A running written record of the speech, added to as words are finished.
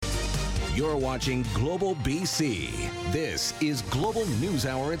You're watching Global BC. This is Global News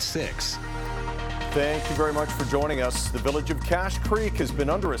Hour at 6. Thank you very much for joining us. The village of Cache Creek has been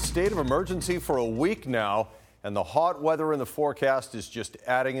under a state of emergency for a week now, and the hot weather in the forecast is just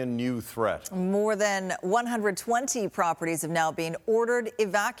adding a new threat. More than 120 properties have now been ordered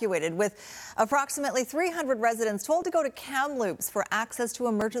evacuated, with approximately 300 residents told to go to Kamloops for access to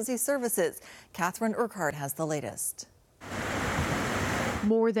emergency services. Catherine Urquhart has the latest.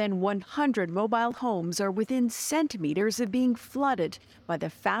 More than 100 mobile homes are within centimeters of being flooded by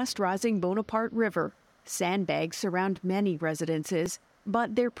the fast-rising Bonaparte River. Sandbags surround many residences,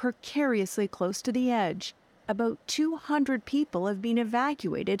 but they're precariously close to the edge. About 200 people have been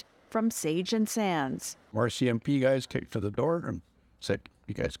evacuated from Sage and Sands. Our CMP guys kicked to the door and said,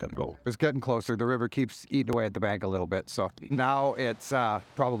 you guys got to go. It's getting closer. The river keeps eating away at the bank a little bit. So now it's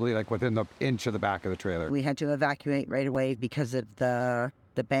probably like within the inch of the back of the trailer. We had to evacuate right away because of the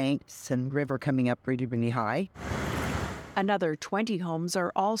banks and river coming up really, really high. Another 20 homes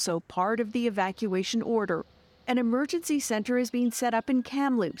are also part of the evacuation order. An emergency center is being set up in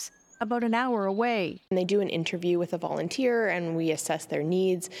Kamloops, about an hour away. And they do an interview with a volunteer and we assess their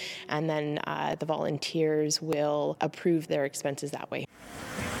needs, and then the volunteers will approve their expenses that way.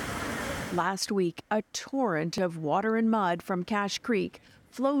 Last week, a torrent of water and mud from Cache Creek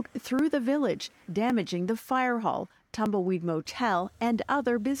flowed through the village, damaging the fire hall, Tumbleweed Motel, and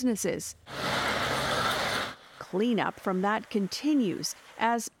other businesses. Cleanup from that continues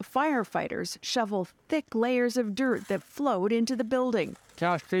as firefighters shovel thick layers of dirt that flowed into the building.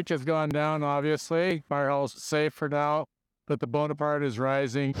 Cache Creek has gone down, obviously. Fire hall's safe for now, but the Bonaparte is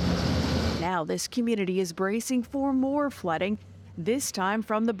rising. Now this community is bracing for more flooding, this time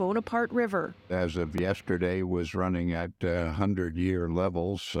from the Bonaparte River. As of yesterday, was running at 100-year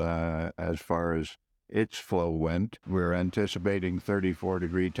levels as far as its flow went. We're anticipating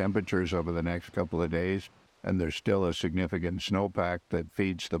 34-degree temperatures over the next couple of days, and there's still a significant snowpack that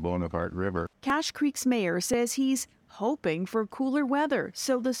feeds the Bonaparte River. Cache Creek's mayor says he's hoping for cooler weather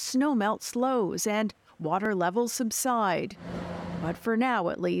so the snow melt slows and water levels subside. But for now,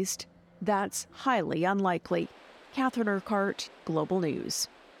 at least, that's highly unlikely. Catherine Urquhart, Global News.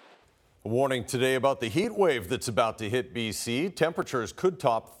 A warning today about the heat wave that's about to hit BC. Temperatures could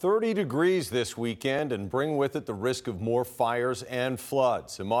top 30 degrees this weekend and bring with it the risk of more fires and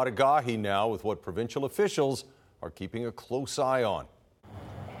floods. Emad Agahi now with what provincial officials are keeping a close eye on.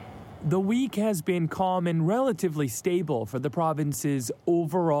 The week has been calm and relatively stable for the province's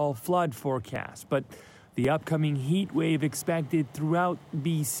overall flood forecast, but the upcoming heat wave expected throughout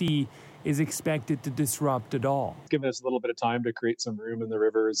BC is expected to disrupt it all. It's given us a little bit of time to create some room in the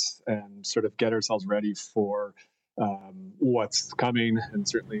rivers and sort of get ourselves ready for what's coming, and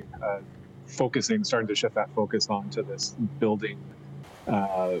certainly starting to shift that focus onto this building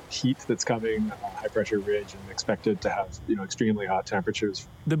heat that's coming, high pressure ridge, and expected to have extremely hot temperatures.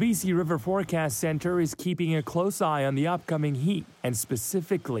 The BC River Forecast Centre is keeping a close eye on the upcoming heat and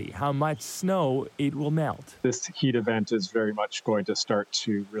specifically how much snow it will melt. This heat event is very much going to start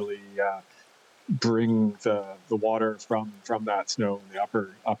to really bring the water from that snow in the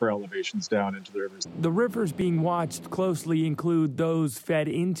upper elevations down into the rivers. The rivers being watched closely include those fed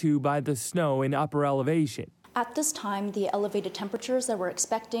into by the snow in upper elevation. At this time, the elevated temperatures that we're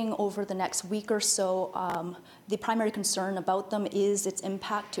expecting over the next week or so, the primary concern about them is its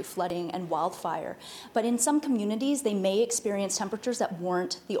impact to flooding and wildfire. But in some communities, they may experience temperatures that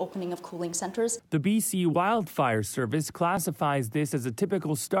warrant the opening of cooling centers. The BC Wildfire Service classifies this as a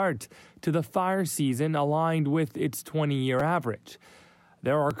typical start to the fire season aligned with its 20-year average.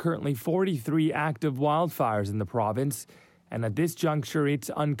 There are currently 43 active wildfires in the province, and at this juncture,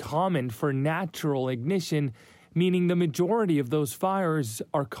 it's uncommon for natural ignition, meaning the majority of those fires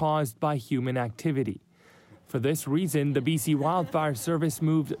are caused by human activity. For this reason, the BC Wildfire Service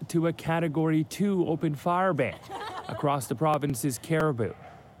moved to a Category 2 open fire ban across the province's Caribou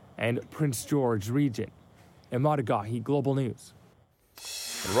and Prince George region. Emad Agahi, Global News.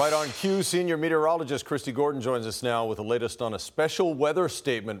 And right on cue, senior meteorologist Christy Gordon joins us now with the latest on a special weather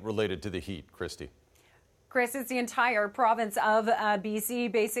statement related to the heat. Christy. Chris, it's the entire province of BC,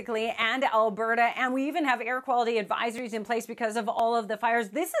 basically, and Alberta. And we even have air quality advisories in place because of all of the fires.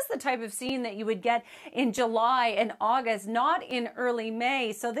 This is the type of scene that you would get in July and August, not in early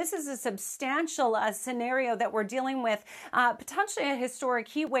May. So this is a substantial scenario that we're dealing with, potentially a historic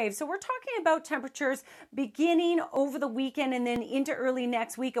heat wave. So we're talking about temperatures beginning over the weekend and then into early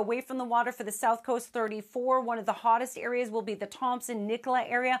next week. Away from the water for the South Coast, 34. One of the hottest areas will be the Thompson-Nicola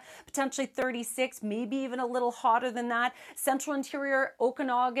area, potentially 36, maybe even a little hotter than that. Central Interior,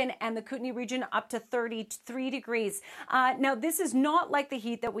 Okanagan, and the Kootenay region up to 33 degrees. Now, this is not like the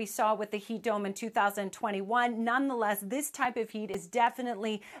heat that we saw with the heat dome in 2021. Nonetheless, this type of heat is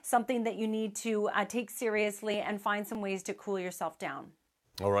definitely something that you need to take seriously and find some ways to cool yourself down.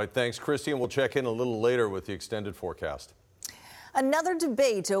 All right, thanks, Christy, and we'll check in a little later with the extended forecast. Another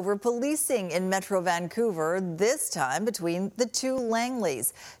debate over policing in Metro Vancouver, this time between the two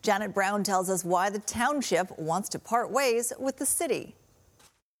Langleys. Janet Brown tells us why the township wants to part ways with the city.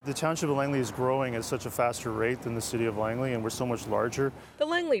 The township of Langley is growing at such a faster rate than the city of Langley, and we're so much larger. The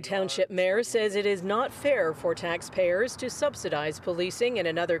Langley Township mayor says it is not fair for taxpayers to subsidize policing in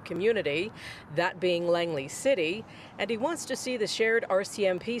another community, that being Langley City, and he wants to see the shared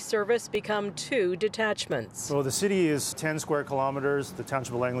RCMP service become 2 detachments. So the city is 10 square kilometers, the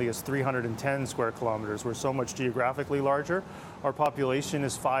township of Langley is 310 square kilometers. We're so much geographically larger. Our population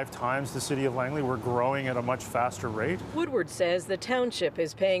is 5 times the city of Langley. We're growing at a much faster rate. Woodward says the township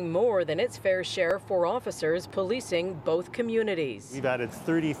is paying more than its fair share for officers policing both communities. We've added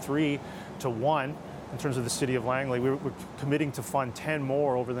 33 to 1 in terms of the city of Langley. We're committing to fund 10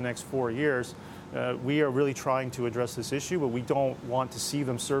 more over the next 4 years. We are really trying to address this issue, but we don't want to see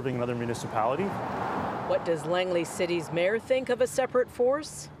them serving another municipality. What does Langley City's mayor think of a separate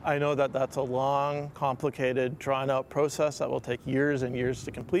force? I know that that's a long, complicated, drawn-out process that will take years and years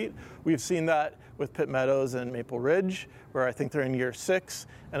to complete. We've seen that with Pitt Meadows and Maple Ridge, where I think they're in year 6.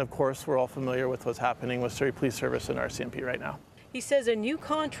 And of course, we're all familiar with what's happening with Surrey Police Service and RCMP right now. He says a new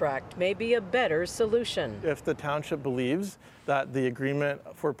contract may be a better solution. If the township believes that the agreement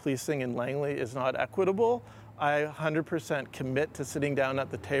for policing in Langley is not equitable, I 100% commit to sitting down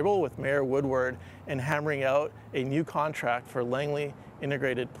at the table with Mayor Woodward and hammering out a new contract for Langley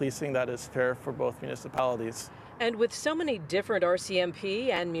integrated policing that is fair for both municipalities. And with so many different RCMP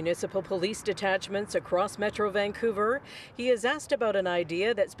and municipal police detachments across Metro Vancouver, he is asked about an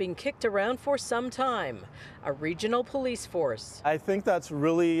idea that's been kicked around for some time, a regional police force. I think that's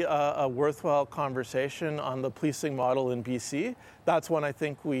really a worthwhile conversation on the policing model in BC. That's one I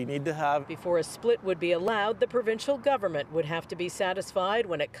think we need to have. Before a split would be allowed, the provincial government would have to be satisfied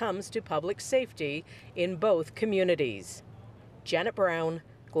when it comes to public safety in both communities. Janet Brown,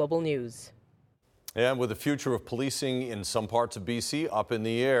 Global News. And with the future of policing in some parts of BC up in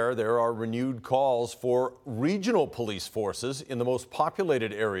the air, there are renewed calls for regional police forces in the most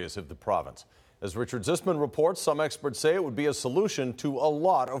populated areas of the province. As Richard Zisman reports, some experts say it would be a solution to a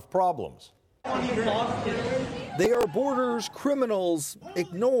lot of problems. They are borders criminals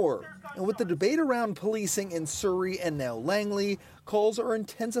ignore. And with the debate around policing in Surrey and now Langley, calls are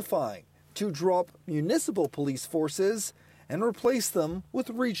intensifying to drop municipal police forces and replace them with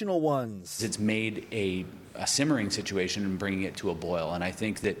regional ones. It's made a simmering situation and bringing it to a boil. And I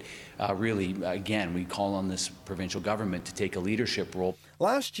think that really, again, we call on this provincial government to take a leadership role.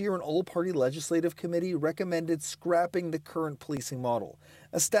 Last year, an all-party legislative committee recommended scrapping the current policing model,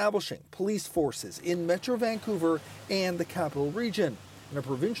 establishing police forces in Metro Vancouver and the Capital Region, and a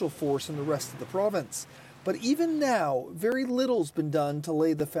provincial force in the rest of the province. But even now, very little's been done to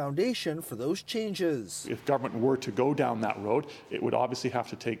lay the foundation for those changes. If government were to go down that road, it would obviously have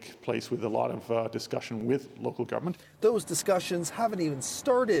to take place with a lot of discussion with local government. Those discussions haven't even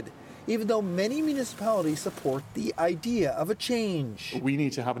started, even though many municipalities support the idea of a change. We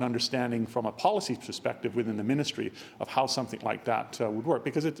need to have an understanding from a policy perspective within the ministry of how something like that would work,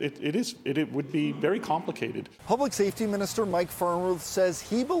 because it would be very complicated. Public Safety Minister Mike Farnworth says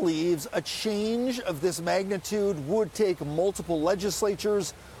he believes a change of this magnitude would take multiple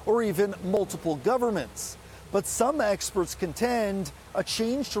legislatures or even multiple governments. But some experts contend a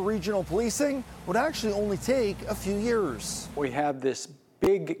change to regional policing would actually only take a few years. We have this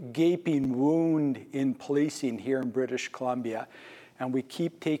big gaping wound in policing here in British Columbia, and we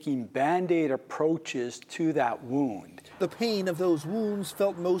keep taking Band-Aid approaches to that wound. The pain of those wounds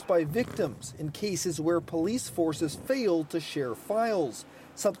felt most by victims in cases where police forces failed to share files,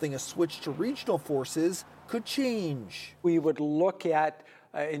 something a switch to regional forces could change. We would look at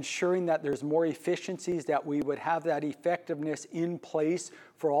ensuring that there's more efficiencies, that we would have that effectiveness in place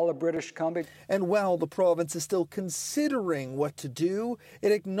for all of British Columbia. And while the province is still considering what to do,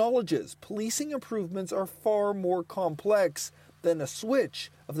 it acknowledges policing improvements are far more complex than a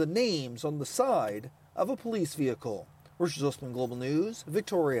switch of the names on the side of a police vehicle. Richard Zussman, Global News,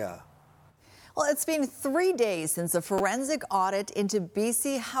 Victoria. Well, it's been 3 days since a forensic audit into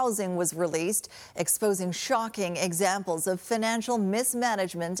BC housing was released, exposing shocking examples of financial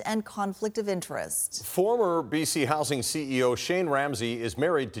mismanagement and conflict of interest. Former BC Housing CEO Shane Ramsey is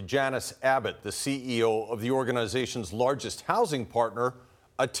married to Janice Abbott, the CEO of the organization's largest housing partner,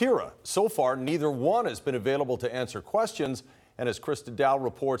 Atira. So far, neither one has been available to answer questions. And as Krista Dow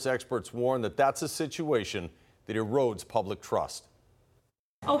reports, experts warn that that's a situation that erodes public trust.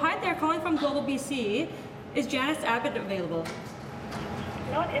 Oh, hi there. Calling from Global BC. Is Janice Abbott available?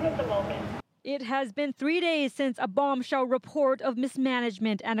 Not in at the moment. It has been 3 days since a bombshell report of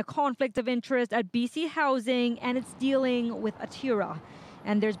mismanagement and a conflict of interest at BC Housing and its dealing with Atira.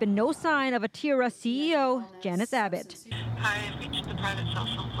 And there's been no sign of Atira CEO Janice Abbott. Hi, I've reached the private cell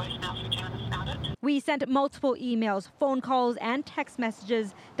phone voicemail for Janice Abbott. We sent multiple emails, phone calls, and text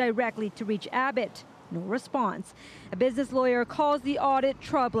messages directly to reach Abbott. No response. A business lawyer calls the audit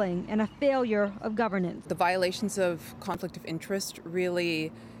troubling and a failure of governance. The violations of conflict of interest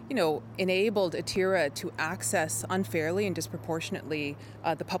really, enabled Atira to access unfairly and disproportionately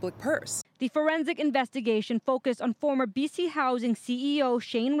the public purse. The forensic investigation focused on former BC Housing CEO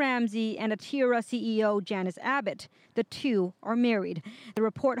Shane Ramsey and Atira CEO Janice Abbott. The two are married. The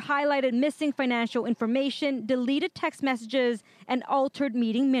report highlighted missing financial information, deleted text messages, and altered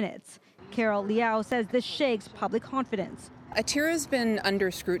meeting minutes. Carol Liao says this shakes public confidence. Atira has been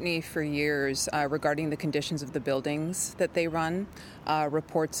under scrutiny for years regarding the conditions of the buildings that they run,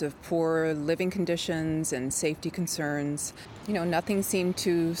 reports of poor living conditions and safety concerns. Nothing seemed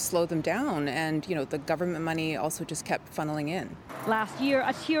to slow them down, and, the government money also just kept funneling in. Last year,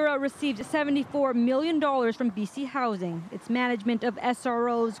 Atira received $74 million from BC Housing. Its management of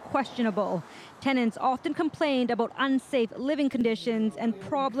SROs questionable. Tenants often complained about unsafe living conditions and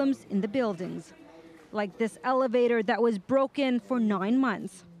problems in the buildings, like this elevator that was broken for 9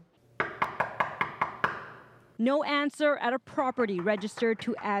 months. No answer at a property registered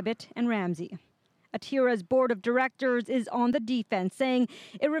to Abbott and Ramsey. Atira's board of directors is on the defense, saying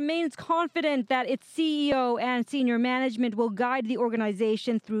it remains confident that its CEO and senior management will guide the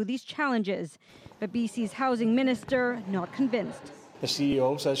organization through these challenges. But BC's housing minister not convinced. The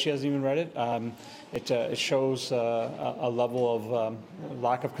CEO says she hasn't even read it. It shows a level of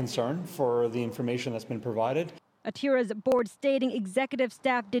lack of concern for the information that's been provided. Atira's board stating executive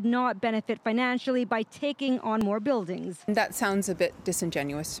staff did not benefit financially by taking on more buildings. That sounds a bit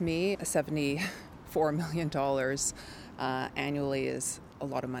disingenuous to me. $74 million annually is a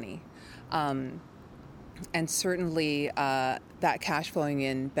lot of money. And certainly that cash flowing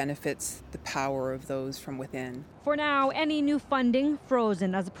in benefits the power of those from within. For now, any new funding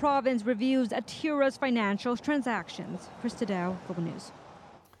frozen as the province reviews Atira's financial transactions. Krista Dow, Global News.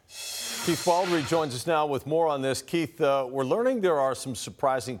 Keith Baldry joins us now with more on this. Keith, we're learning there are some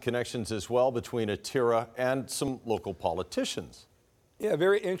surprising connections as well between Atira and some local politicians. Yeah,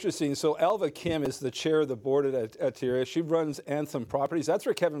 very interesting. So Alva Kim is the chair of the board at Atira. She runs Anthem Properties. That's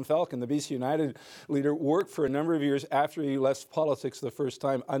where Kevin Falcon, the BC United leader, worked for a number of years after he left politics the first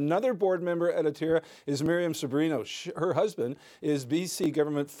time. Another board member at Atira is Miriam Sobrino. Her husband is BC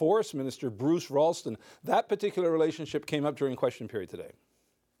Government Forest Minister Bruce Ralston. That particular relationship came up during question period today.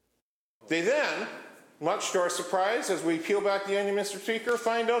 They then, much to our surprise, as we peel back the onion, Mr. Speaker,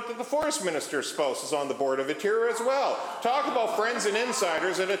 find out that the Forest Minister's spouse is on the board of Atira as well. Talk about friends and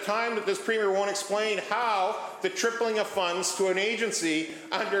insiders at a time that this Premier won't explain how the tripling of funds to an agency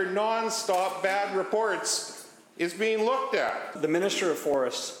under non-stop bad reports is being looked at. The Minister of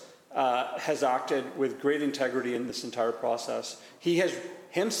Forests has acted with great integrity in this entire process. He has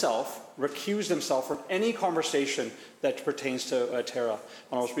himself recused himself from any conversation that pertains to Atira.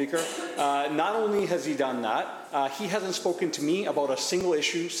 Honourable Speaker, not only has he done that, he hasn't spoken to me about a single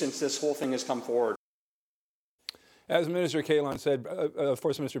issue since this whole thing has come forward. As Minister Kahlon said,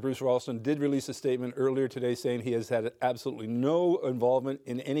 Forest Minister Bruce Ralston did release a statement earlier today saying he has had absolutely no involvement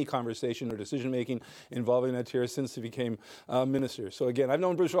in any conversation or decision-making involving Atira since he became minister. So again, I've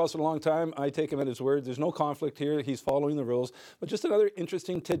known Bruce Ralston a long time. I take him at his word. There's no conflict here. He's following the rules. But just another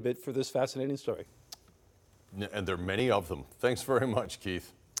interesting tidbit for this fascinating story. And there are many of them. Thanks very much,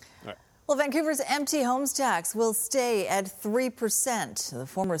 Keith. Well, Vancouver's empty homes tax will stay at 3%. The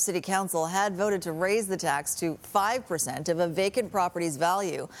former city council had voted to raise the tax to 5% of a vacant property's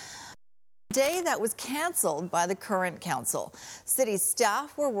value. Today, that was canceled by the current council. City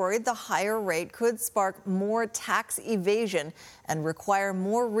staff were worried the higher rate could spark more tax evasion and require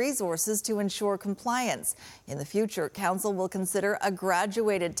more resources to ensure compliance. In the future, council will consider a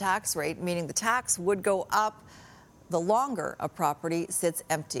graduated tax rate, meaning the tax would go up the longer a property sits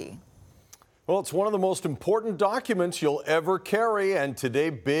empty. Well, it's one of the most important documents you'll ever carry, and today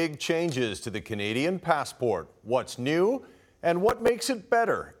big changes to the Canadian passport. What's new and what makes it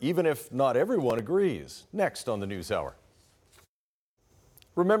better, even if not everyone agrees. Next on the News Hour.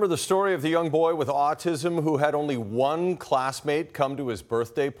 Remember the story of the young boy with autism who had only one classmate come to his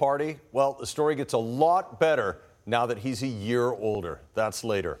birthday party? Well, the story gets a lot better now that he's a year older. That's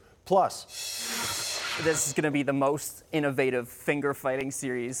later. Plus, this is going to be the most innovative finger fighting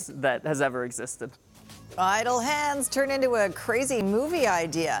series that has ever existed. Idle hands turn into a crazy movie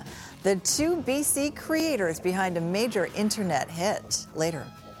idea. The two BC creators behind a major internet hit. Later.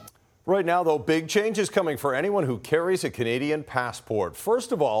 Right now, though, big changes coming for anyone who carries a Canadian passport.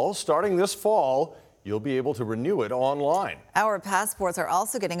 First of all, starting this fall, you'll be able to renew it online. Our passports are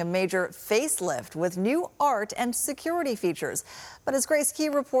also getting a major facelift with new art and security features. But as Grace Key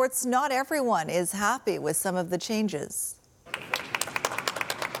reports, not everyone is happy with some of the changes.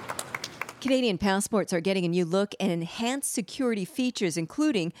 Canadian passports are getting a new look and enhanced security features,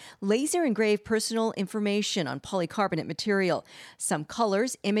 including laser-engraved personal information on polycarbonate material. Some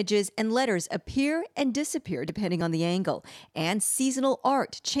colors, images, and letters appear and disappear depending on the angle, and seasonal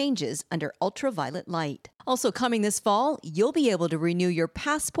art changes under ultraviolet light. Also coming this fall, you'll be able to renew your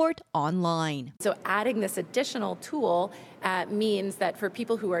passport online. So adding this additional tool means that for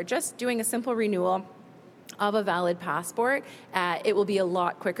people who are just doing a simple renewal of a valid passport, it will be a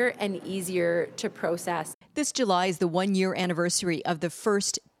lot quicker and easier to process. This July is the 1-year anniversary of the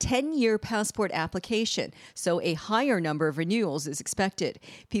first 10-year passport application, so a higher number of renewals is expected.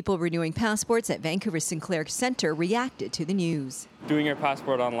 People renewing passports at Vancouver Sinclair Centre reacted to the news. Doing your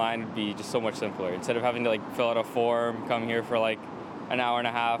passport online would be just so much simpler. Instead of having to fill out a form, come here for an hour and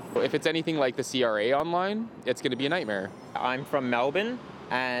a half. If it's anything like the CRA online, it's going to be a nightmare. I'm from Melbourne,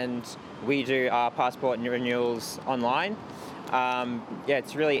 and we do our passport renewals online.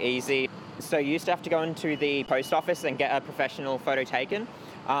 It's really easy. So you used to have to go into the post office and get a professional photo taken,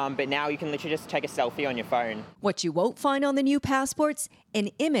 but now you can literally just take a selfie on your phone. What you won't find on the new passports? An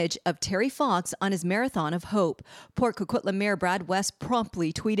image of Terry Fox on his Marathon of Hope. Port Coquitlam Mayor Brad West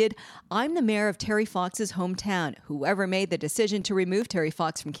promptly tweeted, "I'm the mayor of Terry Fox's hometown. Whoever made the decision to remove Terry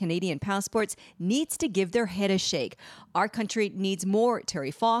Fox from Canadian passports needs to give their head a shake. Our country needs more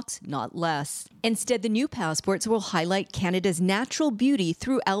Terry Fox, not less." Instead, the new passports will highlight Canada's natural beauty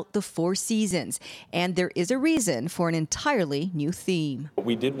throughout the 4 seasons. And there is a reason for an entirely new theme.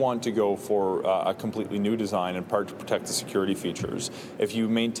 We did want to go for a completely new design, in part to protect the security features. If you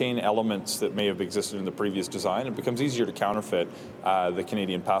maintain elements that may have existed in the previous design, it becomes easier to counterfeit the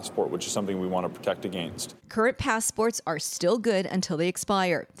Canadian passport, which is something we want to protect against. Current passports are still good until they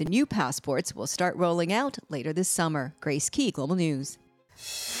expire. The new passports will start rolling out later this summer. Grace Key, Global News.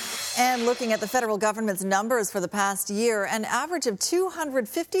 And looking at the federal government's numbers for the past year, an average of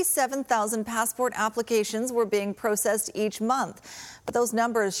 257,000 passport applications were being processed each month. But those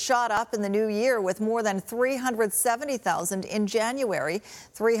numbers shot up in the new year with more than 370,000 in January,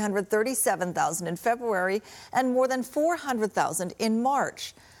 337,000 in February, and more than 400,000 in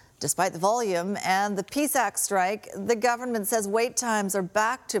March. Despite the volume and the PSAC strike, the government says wait times are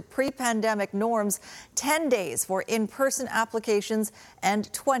back to pre-pandemic norms, 10 days for in-person applications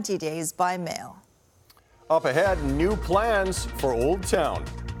and 20 days by mail. Up ahead, new plans for Old Town.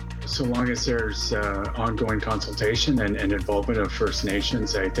 So long as there's ongoing consultation and involvement of First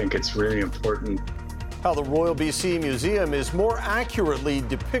Nations, I think it's really important. How the Royal BC Museum is more accurately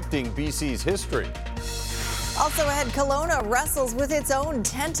depicting BC's history. Also ahead, Kelowna wrestles with its own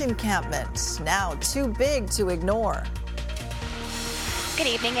tent encampment, now too big to ignore. Good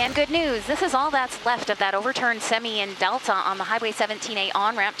evening and good news. This is all that's left of that overturned semi in Delta on the Highway 17A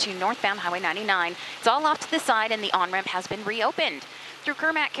on-ramp to northbound Highway 99. It's all off to the side and the on-ramp has been reopened. Through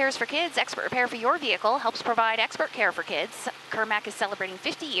Kermac Cares for Kids, expert repair for your vehicle helps provide expert care for kids. Kermac is celebrating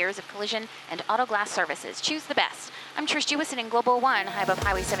 50 years of collision and auto glass services. Choose the best. I'm Trish Jewison in Global One, high above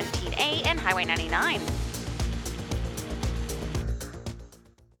Highway 17A and Highway 99.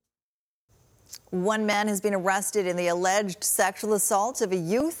 One man has been arrested in the alleged sexual assault of a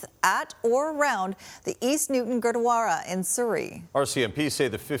youth at or around the East Newton Gurdwara in Surrey. RCMP say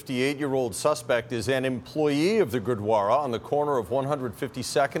the 58-year-old suspect is an employee of the Gurdwara on the corner of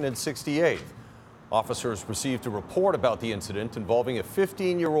 152nd and 68th. Officers received a report about the incident involving a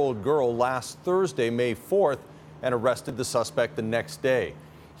 15-year-old girl last Thursday, May 4th, and arrested the suspect the next day.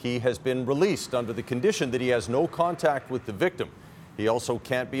 He has been released under the condition that he has no contact with the victim. He also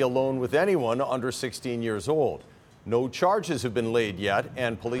can't be alone with anyone under 16 years old. No charges have been laid yet,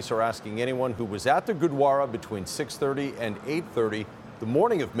 and police are asking anyone who was at the Gurdwara between 6:30 and 8:30 the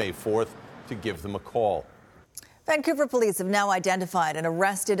morning of May 4th to give them a call. Vancouver police have now identified and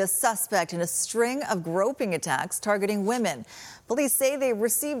arrested a suspect in a string of groping attacks targeting women. Police say they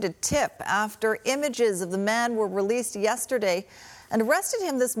received a tip after images of the man were released yesterday and arrested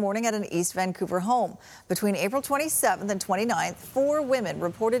him this morning at an East Vancouver home. Between April 27th and 29th, 4 women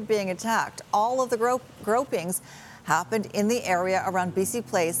reported being attacked. All of the gropings happened in the area around BC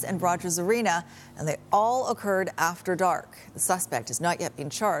Place and Rogers Arena, and they all occurred after dark. The suspect has not yet been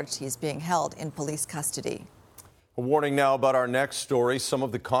charged. He is being held in police custody. A warning now about our next story. Some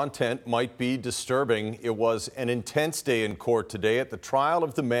of the content might be disturbing. It was an intense day in court today at the trial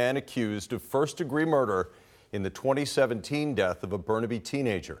of the man accused of first-degree murder in the 2017 death of a Burnaby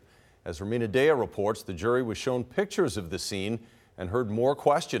teenager. As Romina Dea reports, the jury was shown pictures of the scene and heard more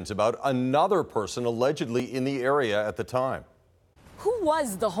questions about another person allegedly in the area at the time. Who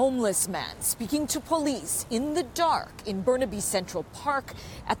was the homeless man speaking to police in the dark in Burnaby Central Park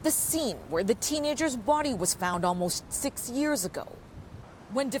at the scene where the teenager's body was found almost 6 years ago?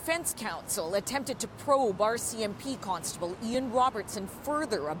 When defense counsel attempted to probe RCMP Constable Ian Robertson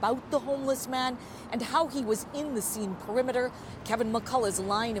further about the homeless man and how he was in the scene perimeter, Kevin McCullough's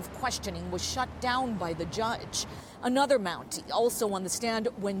line of questioning was shut down by the judge. Another Mountie, also on the stand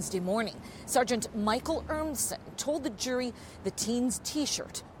Wednesday morning, Sergeant Michael Urmson told the jury the teen's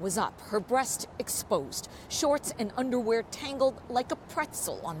T-shirt was up, her breast exposed, shorts and underwear tangled like a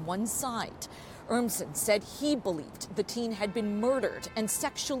pretzel on one side. Urmson said he believed the teen had been murdered and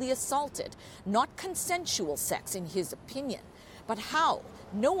sexually assaulted, not consensual sex in his opinion. But how?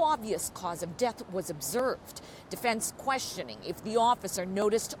 No obvious cause of death was observed. Defense questioning if the officer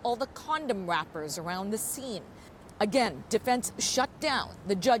noticed all the condom wrappers around the scene. Again, defense shut down,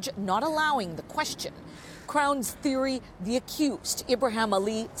 the judge not allowing the question. Crown's theory, the accused, Ibrahim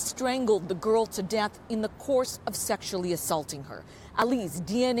Ali, strangled the girl to death in the course of sexually assaulting her. Ali's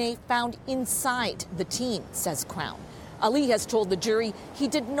DNA found inside the teen, says Crown. Ali has told the jury he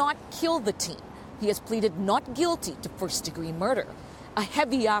did not kill the teen. He has pleaded not guilty to first-degree murder. A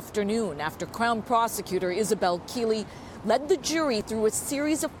heavy afternoon after Crown prosecutor Isabel Keeley led the jury through a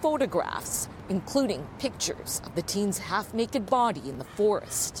series of photographs, including pictures of the teen's half-naked body in the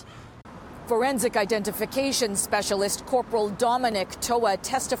forest. Forensic identification specialist Corporal Dominic Toa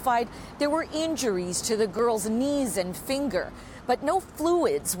testified there were injuries to the girl's knees and finger, but no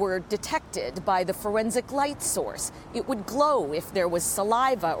fluids were detected by the forensic light source. It would glow if there was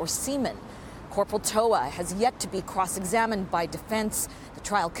saliva or semen. Corporal Toa has yet to be cross-examined by defense. The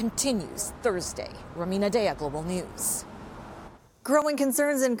trial continues Thursday. Romina Dea, Global News. Growing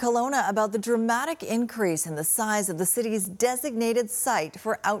concerns in Kelowna about the dramatic increase in the size of the city's designated site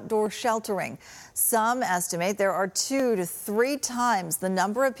for outdoor sheltering. Some estimate there are 2 to 3 times the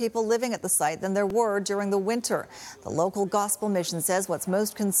number of people living at the site than there were during the winter. The local gospel mission says what's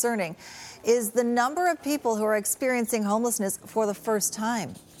most concerning is the number of people who are experiencing homelessness for the first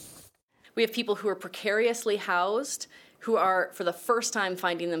time. We have people who are precariously housed, who are for the first time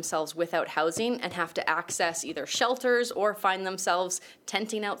finding themselves without housing and have to access either shelters or find themselves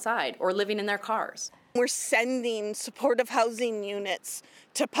tenting outside or living in their cars. We're sending supportive housing units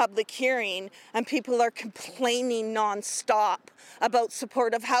to public hearing, and people are complaining nonstop about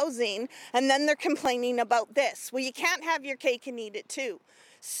supportive housing, and then they're complaining about this. Well, you can't have your cake and eat it too.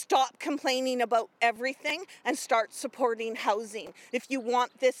 Stop complaining about everything and start supporting housing. If you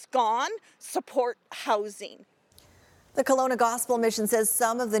want this gone, support housing. The Kelowna Gospel Mission says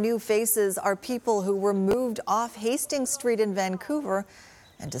some of the new faces are people who were moved off Hastings Street in Vancouver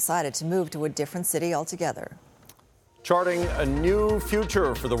and decided to move to a different city altogether. Charting a new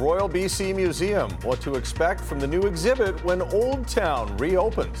future for the Royal BC Museum. What to expect from the new exhibit when Old Town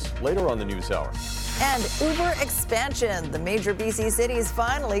reopens. Later on the News Hour. And Uber expansion. The major BC city is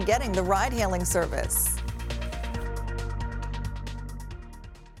finally getting the ride-hailing service.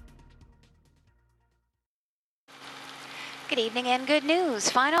 Good evening and good news.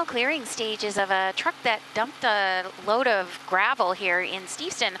 Final clearing stages of a truck that dumped a load of gravel here in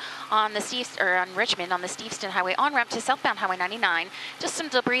Steveston on Richmond on the Steveston Highway on-ramp to southbound Highway 99. Just some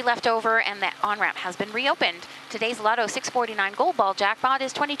debris left over and the on-ramp has been reopened. Today's Lotto 649 Gold Ball jackpot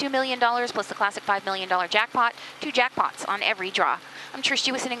is $22 million plus the classic $5 million jackpot. 2 jackpots on every draw. I'm Trish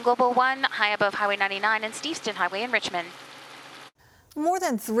Jewison in Global One, high above Highway 99 and Steveston Highway in Richmond. More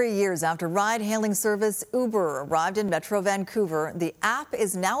than 3 years after ride-hailing service Uber arrived in Metro Vancouver, the app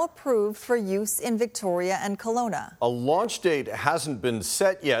is now approved for use in Victoria and Kelowna. A launch date hasn't been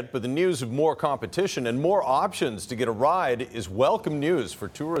set yet, but the news of more competition and more options to get a ride is welcome news for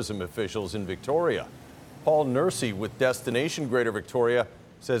tourism officials in Victoria. Paul Nursey with Destination Greater Victoria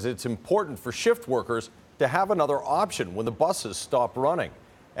says it's important for shift workers to have another option when the buses stop running,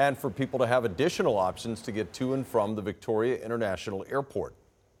 and for people to have additional options to get to and from the Victoria International Airport.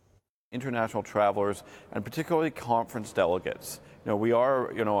 International travelers, and particularly conference delegates. We are,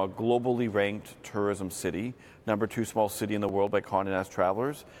 a globally ranked tourism city, number 2 small city in the world by Condé Nast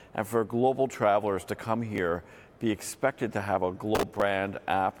travelers, and for global travelers to come here be expected to have a Globe brand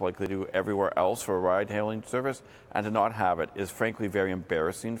app like they do everywhere else for a ride-hailing service, and to not have it is frankly very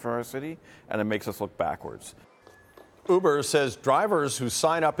embarrassing for our city, and it makes us look backwards. Uber says drivers who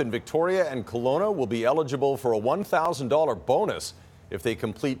sign up in Victoria and Kelowna will be eligible for a $1,000 bonus if they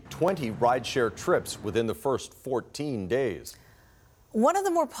complete 20 rideshare trips within the first 14 days. One of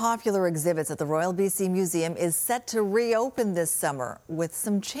the more popular exhibits at the Royal BC Museum is set to reopen this summer with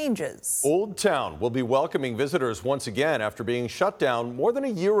some changes. Old Town will be welcoming visitors once again after being shut down more than a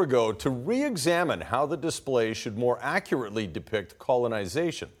year ago to re-examine how the display should more accurately depict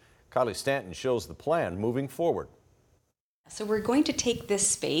colonization. Kylie Stanton shows the plan moving forward. So we're going to take this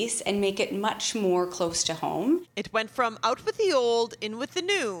space and make it much more close to home. It went from out with the old, in with the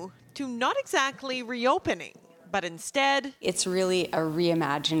new, to not exactly reopening, but instead, it's really a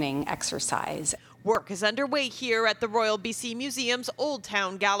reimagining exercise. Work is underway here at the Royal BC Museum's Old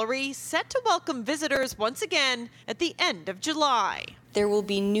Town Gallery, set to welcome visitors once again at the end of July. There will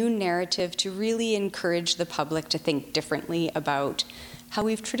be new narrative to really encourage the public to think differently about how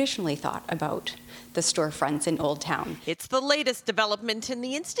we've traditionally thought about the storefronts in Old Town. It's the latest development in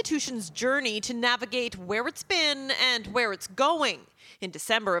the institution's journey to navigate where it's been and where it's going. In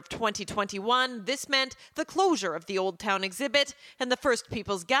December of 2021, this meant the closure of the Old Town exhibit and the First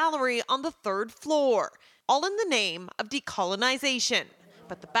Peoples Gallery on the 3rd floor, all in the name of decolonization.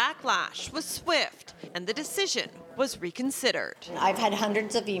 But the backlash was swift, and the decision was reconsidered. I've had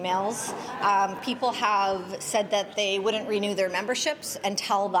hundreds of emails. People have said that they wouldn't renew their memberships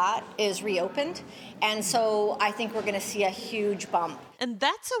until that is reopened. And so I think we're going to see a huge bump. And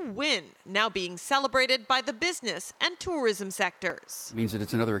that's a win, now being celebrated by the business and tourism sectors. It means that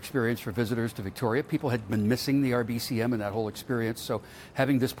it's another experience for visitors to Victoria. People had been missing the RBCM and that whole experience, so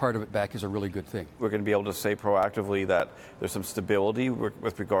having this part of it back is a really good thing. We're going to be able to say proactively that there's some stability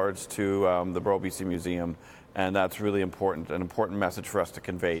with regards to the Royal BC Museum, and that's really important, an important message for us to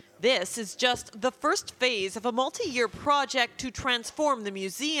convey. This is just the first phase of a multi-year project to transform the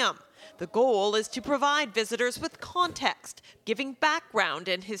museum. The goal is to provide visitors with context, giving background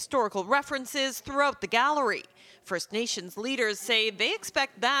and historical references throughout the gallery. First Nations leaders say they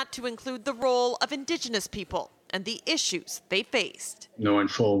expect that to include the role of Indigenous people and the issues they faced. Knowing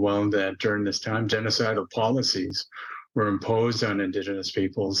full well that during this time, genocidal policies were imposed on Indigenous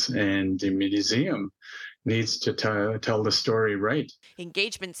peoples, and the museum needs to tell the story right.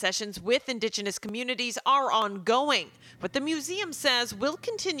 Engagement sessions with Indigenous communities are ongoing, but the museum says will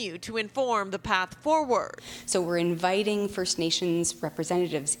continue to inform the path forward. So we're inviting First Nations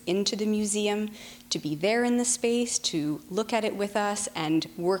representatives into the museum to be there in the space, to look at it with us and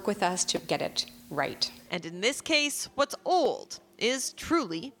work with us to get it right. And in this case, what's old is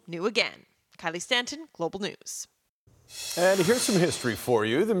truly new again. Kylie Stanton, Global News. And here's some history for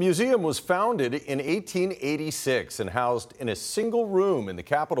you. The museum was founded in 1886 and housed in a single room in the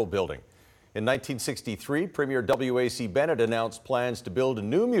Capitol building. In 1963, Premier W.A.C. Bennett announced plans to build a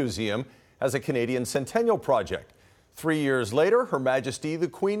new museum as a Canadian Centennial project. 3 years later, Her Majesty the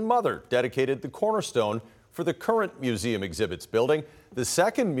Queen Mother dedicated the cornerstone for the current museum exhibits building. The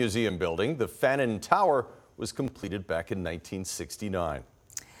second museum building, the Fannin Tower, was completed back in 1969.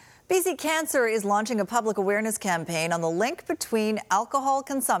 BC Cancer is launching a public awareness campaign on the link between alcohol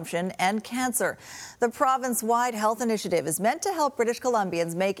consumption and cancer. The province-wide health initiative is meant to help British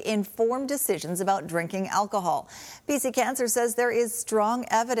Columbians make informed decisions about drinking alcohol. BC Cancer says there is strong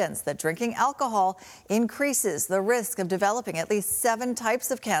evidence that drinking alcohol increases the risk of developing at least 7 types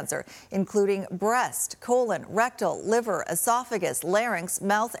of cancer, including breast, colon, rectal, liver, esophagus, larynx,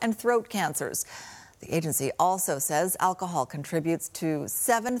 mouth, and throat cancers. The agency also says alcohol contributes to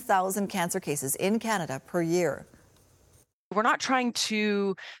 7,000 cancer cases in Canada per year. We're not trying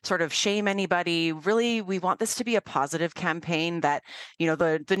to sort of shame anybody. Really, we want this to be a positive campaign that, you know,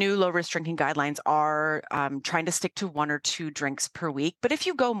 the new low-risk drinking guidelines are trying to stick to 1 or 2 drinks per week. But if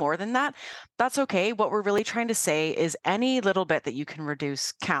you go more than that, that's okay. What we're really trying to say is any little bit that you can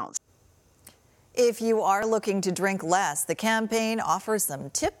reduce counts. If you are looking to drink less, the campaign offers some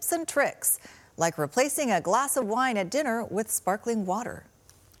tips and tricks, like replacing a glass of wine at dinner with sparkling water.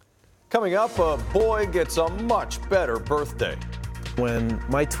 Coming up, a boy gets a much better birthday. When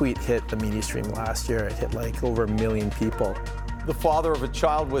my tweet hit the media stream last year, it hit like over 1 million people. The father of a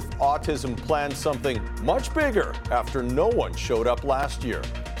child with autism planned something much bigger after no one showed up last year.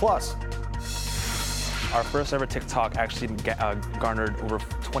 Plus, our first ever TikTok actually garnered over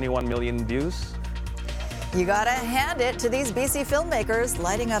 21 million views. You gotta hand it to these BC filmmakers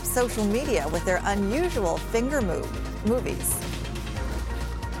lighting up social media with their unusual finger movies.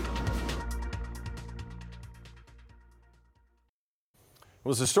 It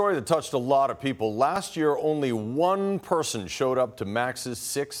was a story that touched a lot of people. Last year, only one person showed up to Max's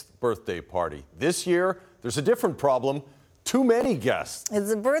 6th birthday party. This year, there's a different problem. Too many guests. It's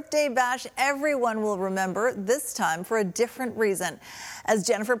a birthday bash everyone will remember, this time for a different reason. As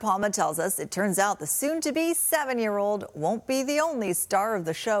Jennifer Palma tells us, it turns out the soon-to-be 7-year-old won't be the only star of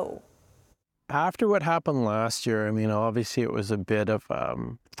the show. After what happened last year, I mean, obviously it was a bit of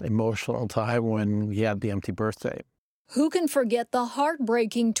emotional time when we had the empty birthday. Who can forget the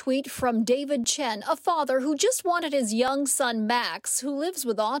heartbreaking tweet from David Chen, a father who just wanted his young son Max, who lives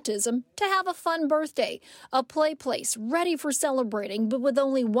with autism, to have a fun birthday, a play place ready for celebrating, but with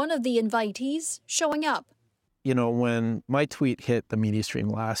only one of the invitees showing up. You know, when my tweet hit the media stream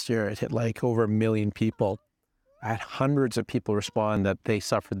last year, it hit like over 1 million people. I had hundreds of people respond that they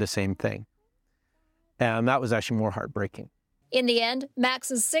suffered the same thing. And that was actually more heartbreaking. In the end,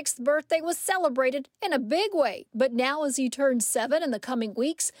 Max's 6th birthday was celebrated in a big way. But now as he turns 7 in the coming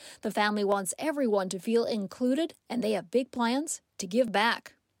weeks, the family wants everyone to feel included, and they have big plans to give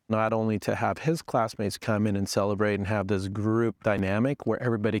back. Not only to have his classmates come in and celebrate and have this group dynamic where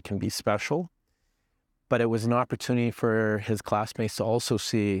everybody can be special, but it was an opportunity for his classmates to also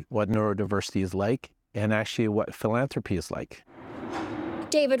see what neurodiversity is like and actually what philanthropy is like.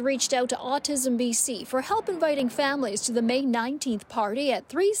 David reached out to Autism BC for help inviting families to the May 19th party at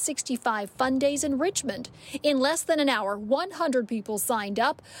 365 Fun Days in Richmond. In less than an hour, 100 people signed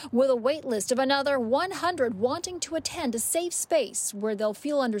up, with a wait list of another 100 wanting to attend a safe space where they'll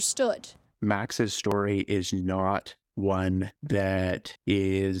feel understood. Max's story is not one that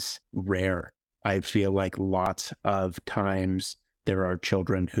is rare. I feel like lots of times there are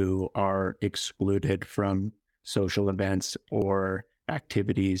children who are excluded from social events or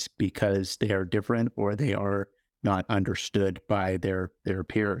activities because they are different or they are not understood by their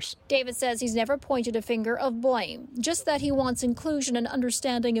peers. David says he's never pointed a finger of blame, just that he wants inclusion and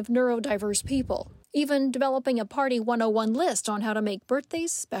understanding of neurodiverse people, even developing a Party 101 list on how to make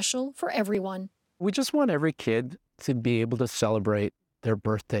birthdays special for everyone. We just want every kid to be able to celebrate their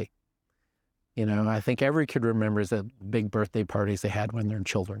birthday. You know, I think every kid remembers the big birthday parties they had when they're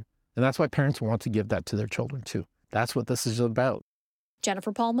children. And that's why parents want to give that to their children too. That's what this is about.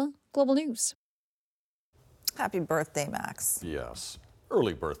 Jennifer Palma, Global News. Happy birthday, Max. Yes.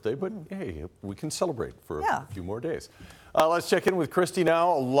 Early birthday, but hey, we can celebrate for a few more days. Let's check in with Christy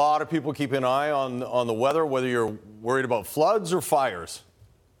now. A lot of people keep an eye on the weather, whether you're worried about floods or fires.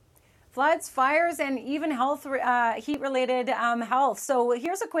 Floods, fires, and even heat-related health. So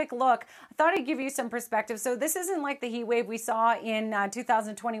here's a quick look. I thought I'd give you some perspective. So this isn't like the heat wave we saw in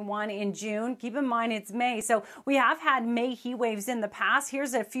 2021 in June. Keep in mind it's May. So we have had May heat waves in the past.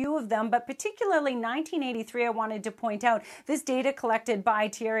 Here's a few of them, but particularly 1983 I wanted to point out. This data collected by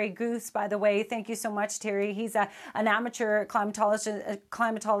Thierry Goose, by the way. Thank you so much, Thierry. He's an amateur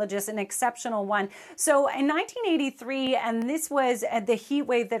climatologist, an exceptional one. So in 1983, and this was the heat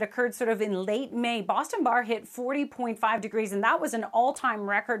wave that occurred sort of in late May, Boston Bar hit 40.5 degrees, and that was an all-time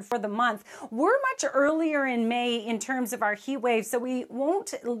record for the month. We're much earlier in May in terms of our heat wave, so we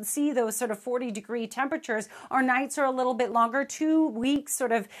won't see those sort of 40-degree temperatures. Our nights are a little bit longer. 2 weeks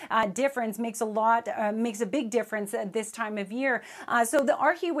sort of difference makes a big difference at this time of year. So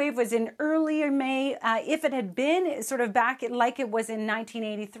our heat wave was in earlier May. If it had been sort of back like it was in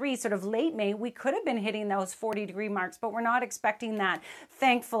 1983, sort of late May, we could have been hitting those 40-degree marks, but we're not expecting that,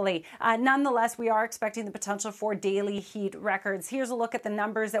 thankfully. Nonetheless, we are expecting the potential for daily heat records. Here's a look at the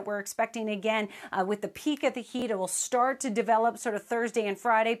numbers that we're expecting again. With the peak of the heat, it will start to develop sort of Thursday and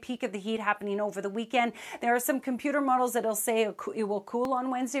Friday, peak of the heat happening over the weekend. There are some computer models that will say it will cool on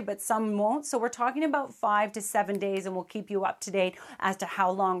Wednesday, but some won't. So we're talking about 5 to 7 days, and we'll keep you up to date as to how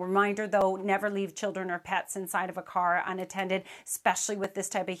long. Reminder, though, never leave children or pets inside of a car unattended, especially with this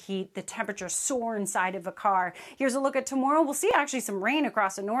type of heat. The temperatures soar inside of a car. Here's a look at tomorrow. We'll see actually some rain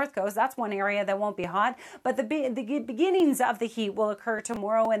across the north coast. That's one area that won't be hot, but the beginnings of the heat will occur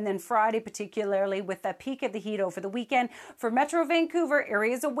tomorrow and then Friday, particularly with the peak of the heat over the weekend. For Metro Vancouver,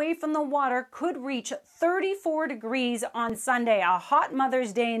 areas away from the water could reach 34 degrees on Sunday. A hot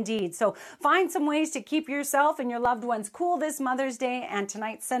Mother's Day indeed. So find some ways to keep yourself and your loved ones cool this Mother's Day. And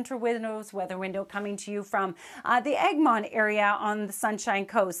tonight's Central Windows weather window coming to you from the Egmont area on the Sunshine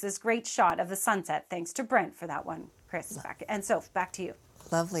Coast. This great shot of the sunset. Thanks to Brent for that one. Chris, back to you.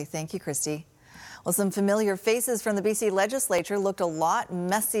 Lovely. Thank you, Christy. Well, some familiar faces from the BC legislature looked a lot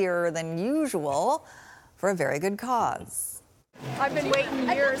messier than usual for a very good cause. I've been waiting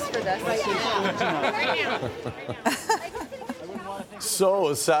years for this.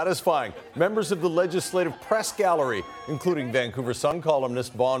 So satisfying. Members of the Legislative Press Gallery, including Vancouver Sun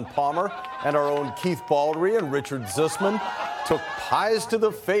columnist Vaughn Palmer and our own Keith Baldry and Richard Zussman, took pies to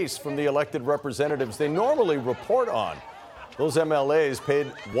the face from the elected representatives they normally report on. Those MLAs paid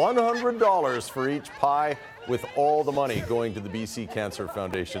 $100 for each pie, with all the money going to the BC Cancer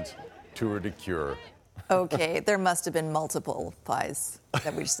Foundation's Tour de Cure. Okay, there must have been multiple pies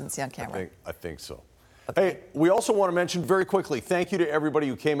that we just didn't see on camera. I think so. Okay. Hey, we also want to mention very quickly, thank you to everybody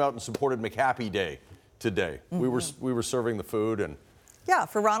who came out and supported McHappy Day today. Mm-hmm. We were serving the food, and yeah,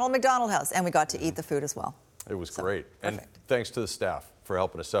 for Ronald McDonald House, and we got to eat the food as well. It was great. Perfect. And thanks to the staff for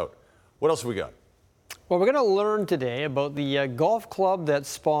helping us out. What else have we got? Well, we're going to learn today about the golf club that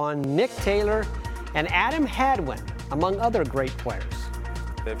spawned Nick Taylor and Adam Hadwin, among other great players.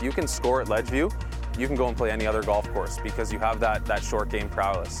 If you can score at Ledgeview, you can go and play any other golf course because you have that short game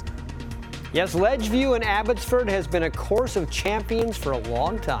prowess. Yes, Ledgeview in Abbotsford has been a course of champions for a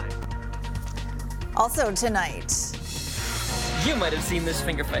long time. Also tonight, you might have seen this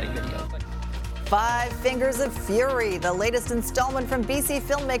finger fighting video. 5 Fingers of Fury, the latest installment from BC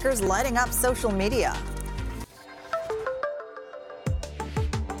filmmakers lighting up social media.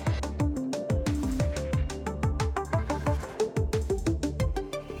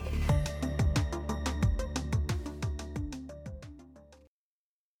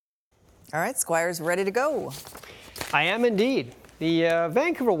 All right, Squire's ready to go. I am indeed. The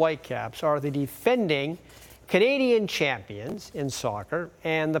Vancouver Whitecaps are the defending Canadian champions in soccer,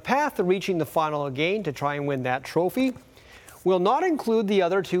 and the path to reaching the final again to try and win that trophy will not include the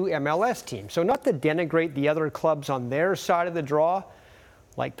other 2 MLS teams. So not to denigrate the other clubs on their side of the draw,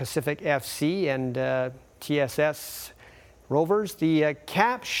 like Pacific FC and TSS Rovers, the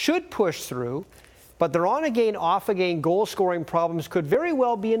Caps should push through, but their on-again, off-again goal-scoring problems could very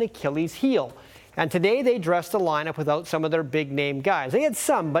well be an Achilles heel. And today they dressed the lineup without some of their big-name guys. They had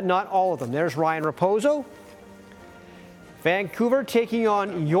some, but not all of them. There's Ryan Raposo. Vancouver taking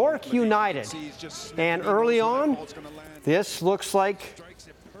on York United. And early on, this looks like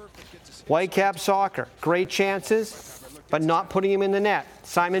Whitecap soccer. Great chances, but not putting him in the net.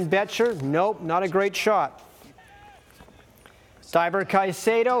 Simon Betcher, nope, not a great shot. Diver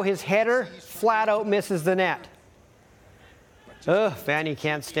Caicedo, his header, flat out misses the net. Ugh, Vanny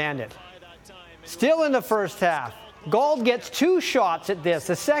can't stand it. Still in the first half, Gauld gets 2 shots at this.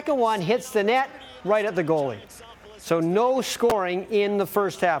 The second one hits the net right at the goalie. So no scoring in the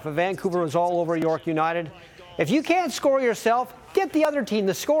first half. Vancouver was all over York United. If you can't score yourself, get the other team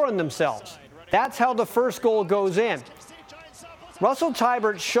to score on themselves. That's how the first goal goes in. Russell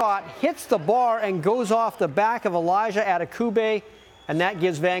Tybert's shot hits the bar and goes off the back of Elijah Adekube, and that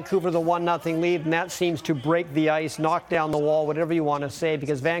gives Vancouver the 1-0 lead, and that seems to break the ice, knock down the wall, whatever you want to say,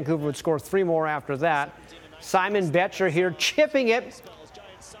 because Vancouver would score 3 more after that. Simon Betcher here chipping it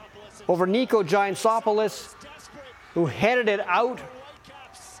over Nico Giantsopoulos, who headed it out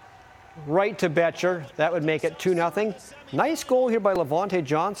right to Betcher. That would make it 2-0. Nice goal here by Levante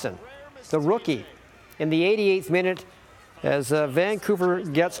Johnson, the rookie, in the 88th minute, as Vancouver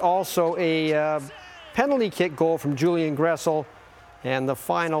gets also a penalty kick goal from Julian Gressel, and the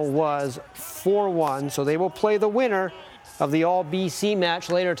final was 4-1. So they will play the winner of the All-BC match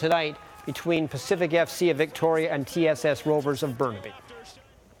later tonight between Pacific FC of Victoria and TSS Rovers of Burnaby.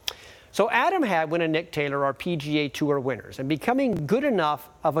 So Adam Hadwin and Nick Taylor are PGA Tour winners, and becoming good enough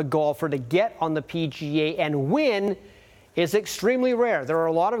of a golfer to get on the PGA and win is extremely rare. There are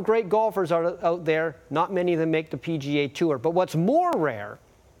a lot of great golfers out there, not many of them make the PGA Tour. But what's more rare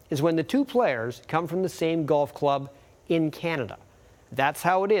is when the 2 players come from the same golf club in Canada. That's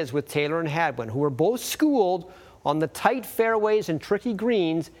how it is with Taylor and Hadwin, who were both schooled on the tight fairways and tricky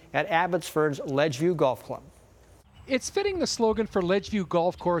greens at Abbotsford's Ledgeview Golf Club. It's fitting the slogan for Ledgeview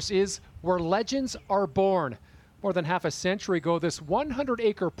Golf Course is "Where Legends Are Born." More than half a century ago, this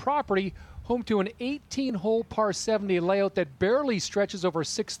 100-acre property, home to an 18-hole par 70 layout that barely stretches over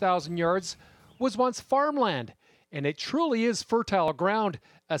 6,000 yards, was once farmland. And it truly is fertile ground,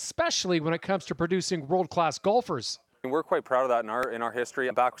 especially when it comes to producing world-class golfers. And we're quite proud of that in our history.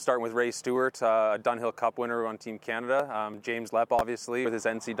 Back starting with Ray Stewart, a Dunhill Cup winner on Team Canada. James Lepp, obviously, with his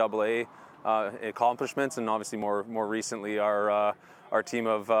NCAA accomplishments, and obviously more recently our team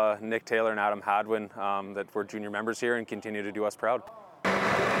of Nick Taylor and Adam Hadwin that were junior members here and continue to do us proud.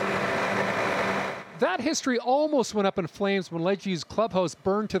 That history almost went up in flames when Ledgeview's clubhouse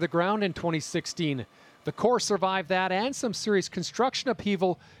burned to the ground in 2016. The course survived that and some serious construction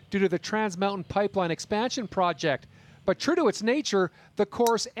upheaval due to the Trans Mountain Pipeline expansion project. But true to its nature, the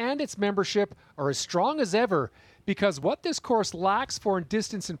course and its membership are as strong as ever, because what this course lacks for in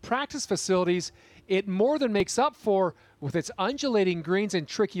distance and practice facilities, it more than makes up for with its undulating greens and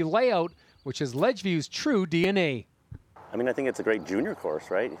tricky layout, which is Ledgeview's true DNA. I mean, I think it's a great junior course,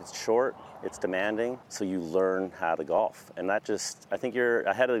 right? It's short, it's demanding, so you learn how to golf. And that just, I think you're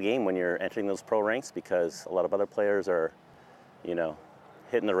ahead of the game when you're entering those pro ranks, because a lot of other players are, you know,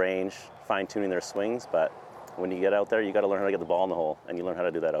 hitting the range, fine-tuning their swings, but when you get out there, you got to learn how to get the ball in the hole, and you learn how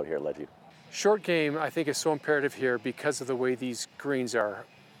to do that out here at Ledgeview. Short game, I think, is so imperative here because of the way these greens are.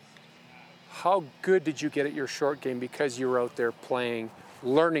 How good did you get at your short game because you were out there playing,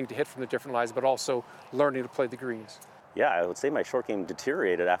 learning to hit from the different lies, but also learning to play the greens? Yeah, I would say my short game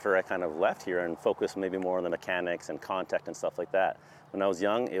deteriorated after I kind of left here and focused maybe more on the mechanics and contact and stuff like that. When I was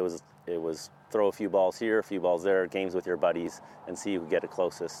young, it was throw a few balls here, a few balls there, games with your buddies, and see who could get it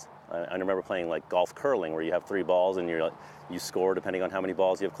closest. I remember playing like golf curling, where you have 3 balls and you score depending on how many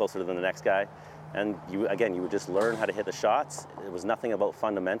balls you have closer than the next guy. And you would just learn how to hit the shots. It was nothing about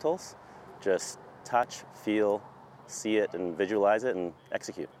fundamentals, just touch, feel, see it, and visualize it, and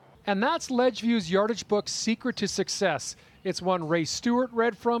execute. And that's Ledgeview's yardage book's secret to success. It's one Ray Stewart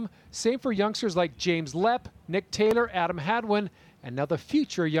read from. Same for youngsters like James Lepp, Nick Taylor, Adam Hadwin, and now the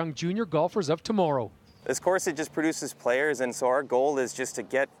future young junior golfers of tomorrow. This course, it just produces players, and so our goal is just to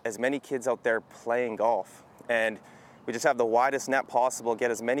get as many kids out there playing golf. And we just have the widest net possible,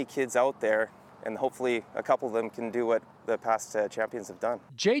 get as many kids out there, and hopefully a couple of them can do what the past champions have done.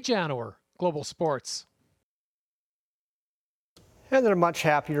 Jay Janower, Global Sports. And they're much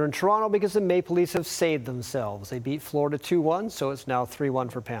happier in Toronto because the Maple Leafs have saved themselves. They beat Florida 2-1, so it's now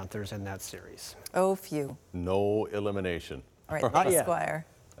 3-1 for Panthers in that series. Oh, phew. No elimination. All right, not yet. Squire.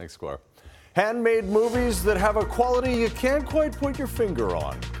 Thanks, Squire. Handmade movies that have a quality you can't quite put your finger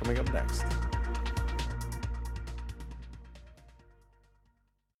on. Coming up next.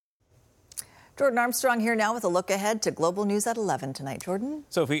 Jordan Armstrong here now with a look ahead to Global News at 11 tonight. Jordan?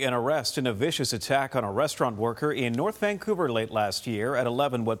 Sophie, an arrest in a vicious attack on a restaurant worker in North Vancouver late last year. At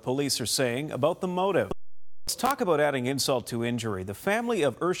 11, what police are saying about the motive. Let's talk about adding insult to injury. The family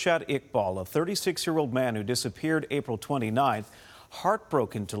of Irshad Iqbal, a 36-year-old man who disappeared April 29th,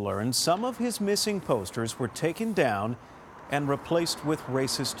 heartbroken to learn some of his missing posters were taken down and replaced with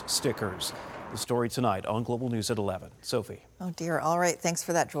racist stickers. The story tonight on Global News at 11. Sophie. Oh, dear. All right. Thanks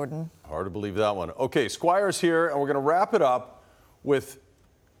for that, Jordan. Hard to believe that one. Okay, Squire's here, and we're going to wrap it up with,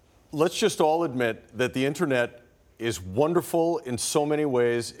 let's just all admit that the internet is wonderful in so many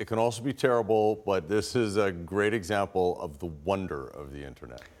ways. It can also be terrible, but this is a great example of the wonder of the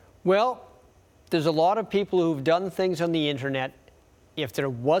internet. Well, there's a lot of people who've done things on the internet. If there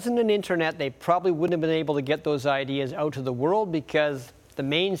wasn't an internet, they probably wouldn't have been able to get those ideas out to the world because the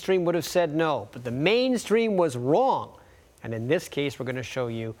mainstream would have said no. But the mainstream was wrong. And in this case, we're going to show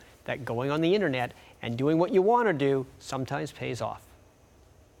you that going on the internet and doing what you want to do sometimes pays off.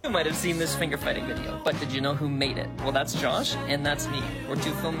 You might have seen this finger fighting video, but did you know who made it? Well, that's Josh, and that's me. We're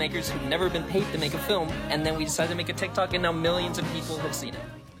 2 filmmakers who've never been paid to make a film, and then we decided to make a TikTok, and now millions of people have seen it.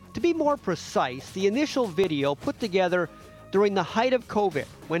 To be more precise, the initial video put together during the height of COVID,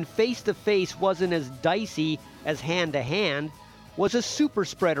 when face-to-face wasn't as dicey as hand-to-hand, was a super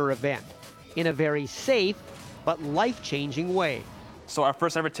spreader event in a very safe but life-changing way. So our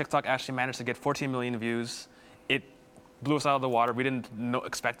first ever TikTok actually managed to get 14 million views. It blew us out of the water. We didn't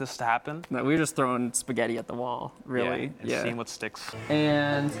expect this to happen. No, we were just throwing spaghetti at the wall, really. Yeah, and seeing what sticks.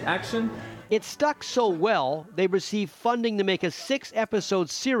 And action. It stuck so well, they received funding to make a 6-episode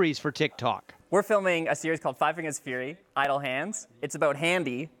series for TikTok. We're filming a series called Five Fingers Fury, Idle Hands. It's about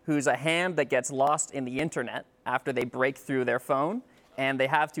Handy, who's a hand that gets lost in the internet after they break through their phone, and they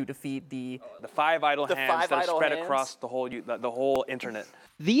have to defeat the 5 idle hands that are spread across the whole internet.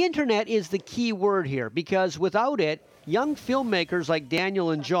 The internet is the key word here, because without it, young filmmakers like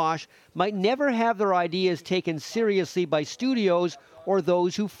Daniel and Josh might never have their ideas taken seriously by studios or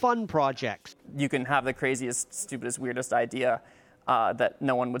those who fund projects. You can have the craziest, stupidest, weirdest idea that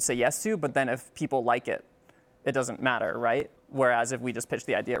no one would say yes to, but then if people like it, it doesn't matter, right? Whereas if we just pitched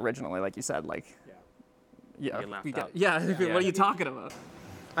the idea originally, like you said, like, what are you talking about?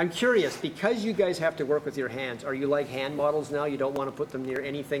 I'm curious, because you guys have to work with your hands, are you like hand models now? You don't want to put them near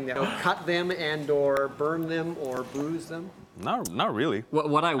anything that will cut them and or burn them or bruise them? Not really.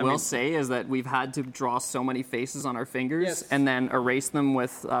 What I will say is that we've had to draw so many faces on our fingers and then erase them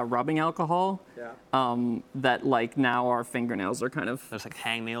with rubbing alcohol that like now our fingernails are kind of there's like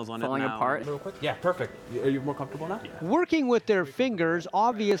hangnails on falling it now. apart. Yeah, perfect. Are you more comfortable now? Yeah. Working with their fingers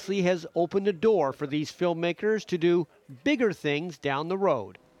obviously has opened a door for these filmmakers to do bigger things down the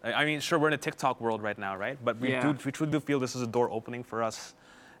road. I mean, sure, we're in a TikTok world right now, right? But we truly do feel this is a door opening for us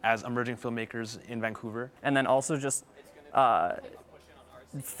as emerging filmmakers in Vancouver. And then also just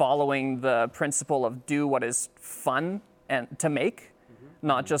following the principle of do what is fun and to make.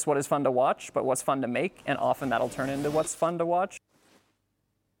 not just what is fun to watch, but what's fun to make, and often that'll turn into what's fun to watch.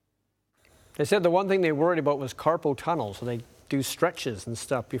 They said the one thing they worried about was carpal tunnel, so they do stretches and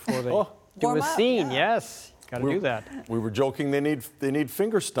stuff before they do a scene. Yes, got to do that. We were joking they need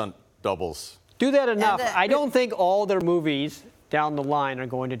finger stunt doubles. Do that enough. I don't think all their movies down the line are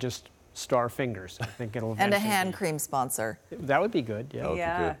going to just star fingers. I think it'll and a hand cream sponsor. That would be good. Yeah. That would be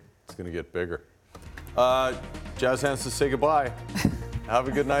good. It's going to get bigger. Jazz hands to say goodbye. Have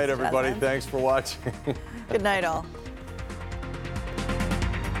a good night, everybody. Thanks for watching. Good night, all.